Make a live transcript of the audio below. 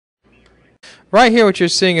Right here what you're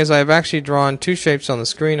seeing is I've actually drawn two shapes on the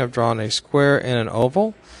screen. I've drawn a square and an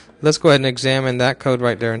oval. Let's go ahead and examine that code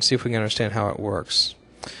right there and see if we can understand how it works.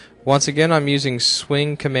 Once again, I'm using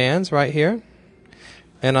swing commands right here,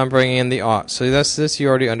 and I'm bringing in the aught. So this you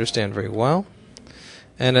already understand very well.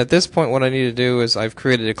 And at this point what I need to do is I've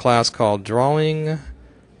created a class called drawing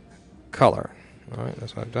color. Alright,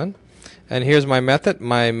 that's what I've done. And here's my method,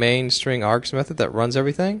 my main string args method that runs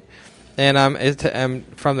everything. And I'm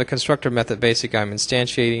from the constructor method basic, I'm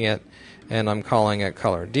instantiating it, and I'm calling it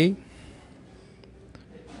color D.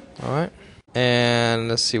 Alright, and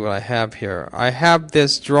let's see what I have here. I have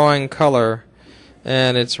this drawing color,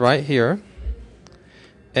 and it's right here.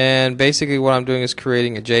 And basically what I'm doing is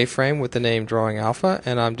creating a JFrame with the name drawing alpha,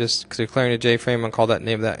 and I'm just declaring a JFrame and call that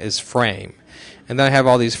name that is frame. And then I have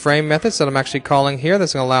all these frame methods that I'm actually calling here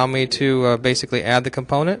that's going to allow me to basically add the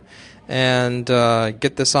component and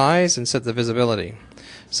get the size and set the visibility.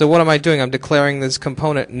 So what am I doing? I'm declaring this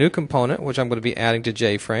component, new component, which I'm going to be adding to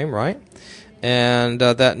JFrame, right? And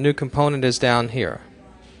that new component is down here.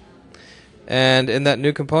 And in that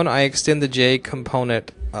new component, I extend the JComponent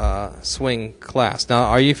swing class. Now,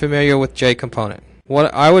 are you familiar with JComponent?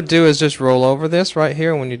 What I would do is just roll over this right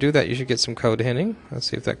here, and when you do that, you should get some code hinting. Let's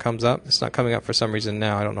see if that comes up. It's not coming up for some reason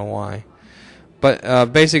now. I don't know why.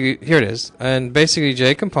 But basically, here it is. And basically,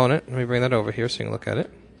 JComponent, let me bring that over here so you can look at it,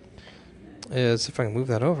 is, if I can move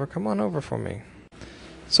that over, come on over for me.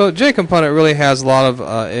 So JComponent really has a lot of,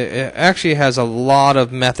 it actually has a lot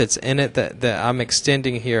of methods in it that I'm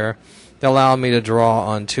extending here that allow me to draw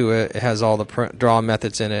onto it. It has all the draw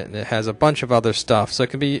methods in it, and it has a bunch of other stuff. So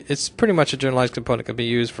it can be, it's pretty much a generalized component. It can be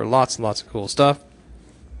used for lots and lots of cool stuff.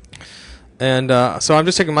 And so I'm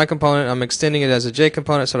just taking my component, I'm extending it as a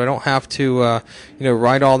JComponent so that I don't have to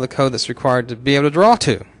write all the code that's required to be able to draw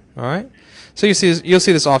to. All right. So you'll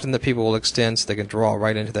see this often that people will extend so they can draw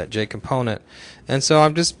right into that JComponent. And so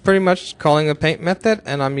I'm just pretty much calling a paint method,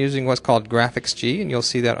 and I'm using what's called graphics-g, and you'll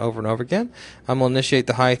see that over and over again. I'm going to initiate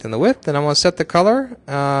the height and the width, and I'm going to set the color.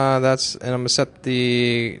 And I'm going to set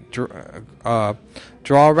the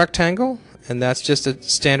draw rectangle, and that's just a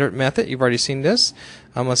standard method. You've already seen this.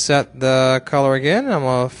 I'm going to set the color again, and I'm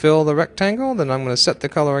going to fill the rectangle, then I'm going to set the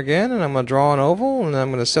color again, and I'm going to draw an oval, and then I'm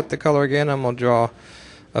going to set the color again, and I'm going to draw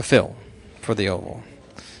a fill for the oval.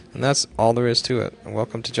 And that's all there is to it.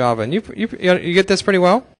 Welcome to Java. And you get this pretty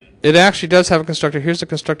well? It actually does have a constructor. Here's the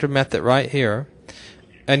constructor method right here.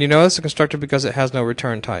 And you know it's a constructor because it has no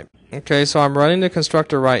return type. Okay, so I'm running the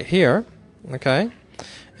constructor right here. Okay?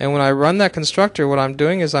 And when I run that constructor, what I'm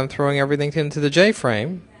doing is I'm throwing everything into the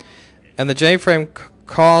JFrame. And the JFrame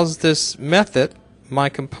calls this method, my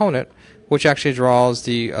component, which actually draws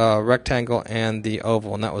the rectangle and the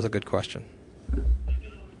oval. And that was a good question.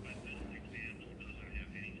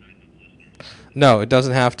 No, it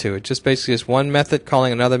doesn't have to. It just basically is one method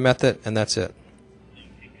calling another method, and that's it.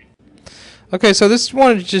 Okay, so this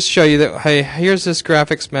wanted to just show you that, hey, here's this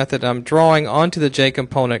graphics method. I'm drawing onto the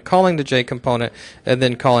JComponent, calling the JComponent, and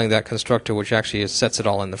then calling that constructor, which actually sets it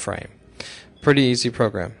all in the frame. Pretty easy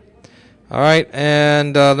program. All right,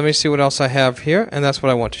 and let me see what else I have here, and that's what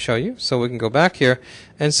I want to show you. So we can go back here,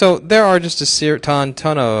 and so there are just a ton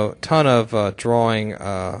of drawing.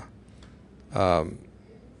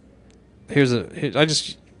 I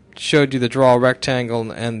just showed you the draw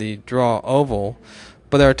rectangle and the draw oval,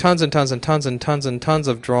 but there are tons and tons and tons and tons and tons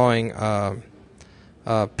of drawing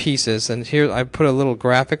pieces. And here I put a little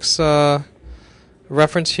graphics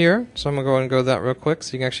reference here, so I'm going to go ahead and go to that real quick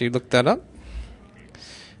so you can actually look that up.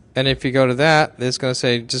 And if you go to that, it's going to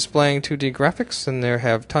say displaying 2D graphics, and there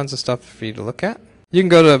have tons of stuff for you to look at. You can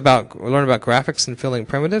go to learn about graphics and filling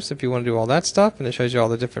primitives if you want to do all that stuff, and it shows you all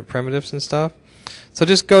the different primitives and stuff. So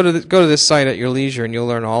just go to this site at your leisure, and you'll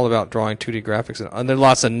learn all about drawing 2D graphics. And there's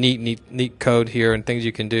lots of neat code here and things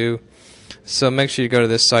you can do. So make sure you go to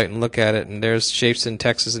this site and look at it. And there's shapes and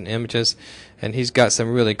texts and images, and he's got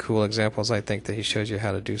some really cool examples. I think that he shows you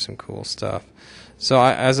how to do some cool stuff. So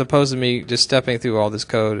as opposed to me just stepping through all this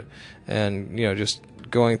code and just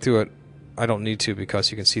going through it, I don't need to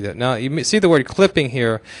because you can see that. Now you see the word clipping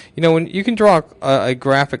here. When you can draw a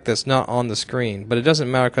graphic that's not on the screen, but it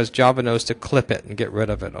doesn't matter because Java knows to clip it and get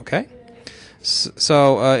rid of it. Okay,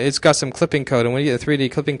 so it's got some clipping code, and when you get the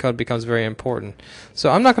 3D clipping code, it becomes very important.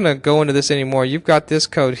 So I'm not going to go into this anymore. You've got this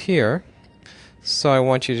code here, so I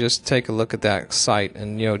want you to just take a look at that site,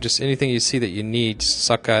 and just anything you see that you need,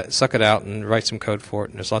 suck it out and write some code for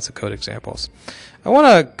it. And there's lots of code examples. I want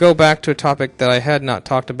to go back to a topic that I had not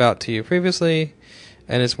talked about to you previously,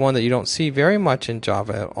 and it's one that you don't see very much in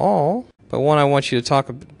Java at all, but one I want you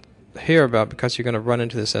to hear about because you're going to run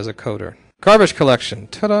into this as a coder. Garbage collection.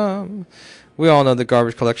 Ta-da! we all know that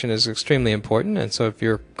garbage collection is extremely important, and so if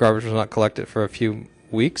your garbage was not collected for a few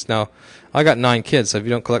weeks, now I got 9 kids, so if you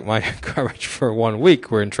don't collect my garbage for 1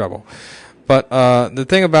 week, we're in trouble. But the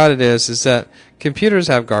thing about it is that computers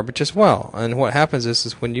have garbage as well, and what happens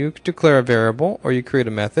is when you declare a variable or you create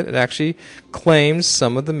a method, it actually claims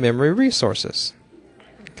some of the memory resources.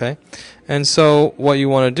 Okay, and so what you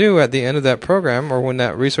want to do at the end of that program, or when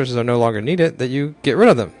that resources are no longer needed, that you get rid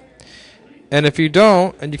of them. And if you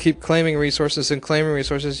don't, and you keep claiming resources and claiming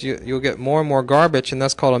resources, you'll get more and more garbage, and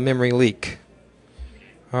that's called a memory leak.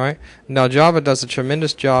 All right. Now Java does a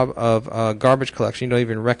tremendous job of garbage collection. You don't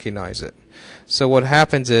even recognize it. So what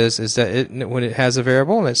happens is that when it has a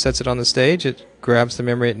variable and it sets it on the stage, it grabs the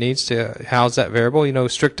memory it needs to house that variable. You know,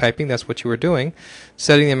 strict typing, that's what you were doing,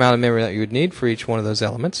 setting the amount of memory that you would need for each one of those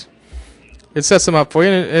elements. It sets them up for you,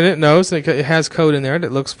 and it knows that it has code in there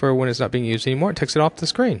that looks for when it's not being used anymore. It takes it off the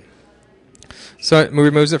screen. So it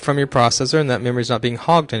removes it from your processor, and that memory is not being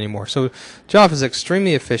hogged anymore. So Java is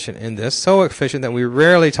extremely efficient in this, so efficient that we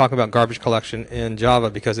rarely talk about garbage collection in Java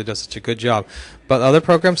because it does such a good job. But other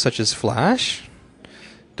programs such as Flash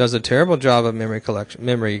does a terrible job of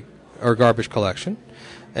memory or garbage collection,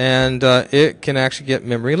 and it can actually get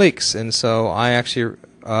memory leaks. And so I actually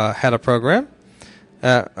had a program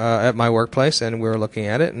at my workplace, and we were looking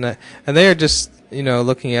at it, and they are just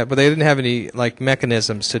looking at, but they didn't have any like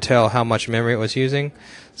mechanisms to tell how much memory it was using.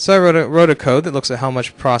 So I wrote a code that looks at how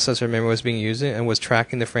much processor memory was being used and was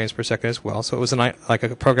tracking the frames per second as well. So it was like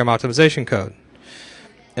a program optimization code.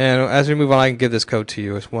 And as we move on, I can give this code to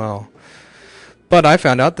you as well. But I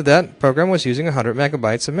found out that program was using 100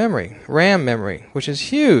 megabytes of memory, RAM memory, which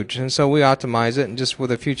is huge. And so we optimized it, and just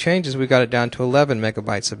with a few changes, we got it down to 11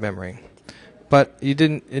 megabytes of memory. But you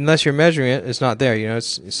didn't, unless you're measuring it, it's not there.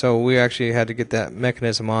 So we actually had to get that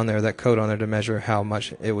mechanism on there, that code on there, to measure how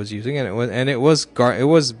much it was using, and it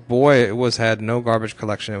had no garbage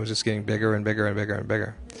collection. It was just getting bigger and bigger and bigger and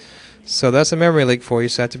bigger. So that's a memory leak for you.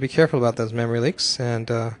 So you have to be careful about those memory leaks,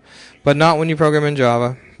 but not when you program in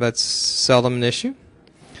Java. That's seldom an issue.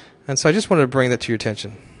 And so I just wanted to bring that to your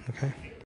attention. Okay.